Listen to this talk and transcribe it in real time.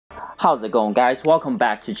How's it going, guys? Welcome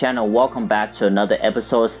back to the channel. Welcome back to another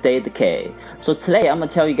episode of Stay Decay. So today I'm gonna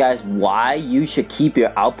tell you guys why you should keep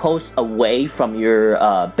your outposts away from your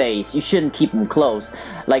base. You shouldn't keep them close.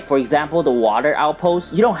 Like for example, the water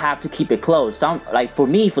outpost, you don't have to keep it close. Like for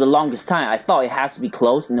me, for the longest time, I thought it has to be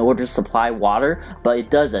closed in order to supply water, but it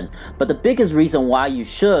doesn't. But the biggest reason why you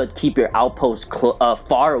should keep your outposts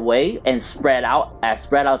far away and spread out as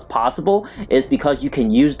possible is because you can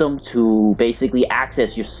use them to basically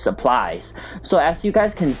access your supplies. So as you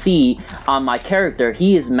guys can see on my character,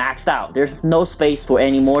 he is maxed out. There's no space for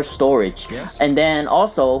any more storage. Yes. And then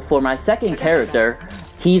also for my second character,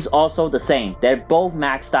 he's also the same. They're both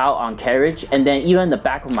maxed out on carriage, and then even the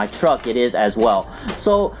back of my truck it is as well.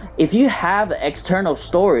 So if you have external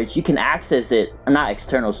storage, you can access it. Not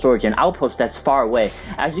external storage, an outpost that's far away.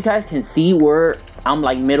 As you guys can see, I'm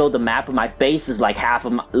like middle of the map, and my base is like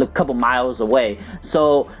a couple miles away.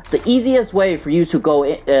 So the easiest way for you to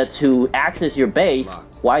go to access your base.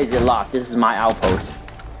 Why is it locked? This is my outpost.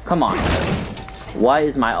 Come on. Why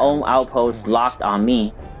is my own outpost locked on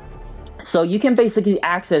me? So you can basically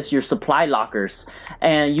access your supply lockers,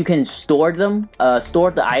 and you can store them,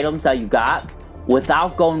 store the items that you got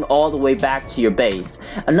without going all the way back to your base.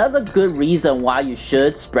 Another good reason why you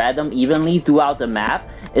should spread them evenly throughout the map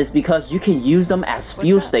is because you can use them as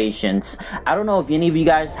fuel stations. I don't know if any of you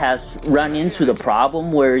guys has run into the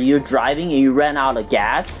problem where you're driving and you ran out of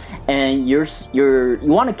gas, and you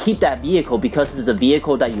want to keep that vehicle because it's a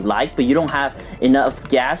vehicle that you like, but you don't have enough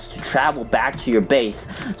gas to travel back to your base.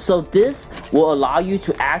 So this will allow you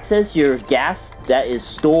to access your gas that is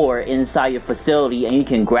stored inside your facility, and you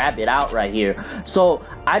can grab it out right here. So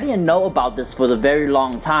I didn't know about this for a very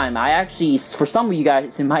long time. I actually, for some of you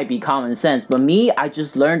guys it might be common sense, but me, I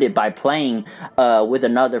just learned it by playing with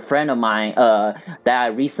another friend of mine that I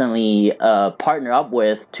recently partnered up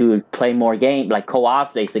with to play more games, like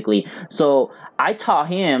co-op basically. So I taught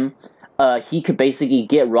him he could basically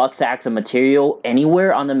get rucksacks of material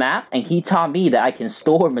anywhere on the map, and he taught me that I can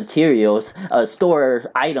store materials,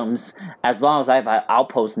 store items as long as I have an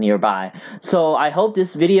outpost nearby. So I hope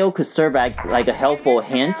this video could serve as like a helpful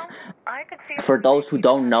hint for those who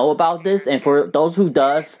don't know about this, and for those who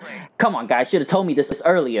does, come on guys, should have told me this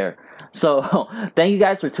earlier. So thank you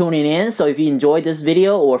guys for tuning in. So if you enjoyed this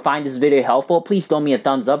video or find this video helpful, please throw me a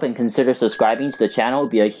thumbs up and consider subscribing to the channel. It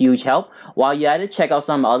would be a huge help. While you're at it, check out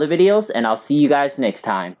some other videos, and I'll see you guys next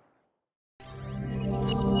time.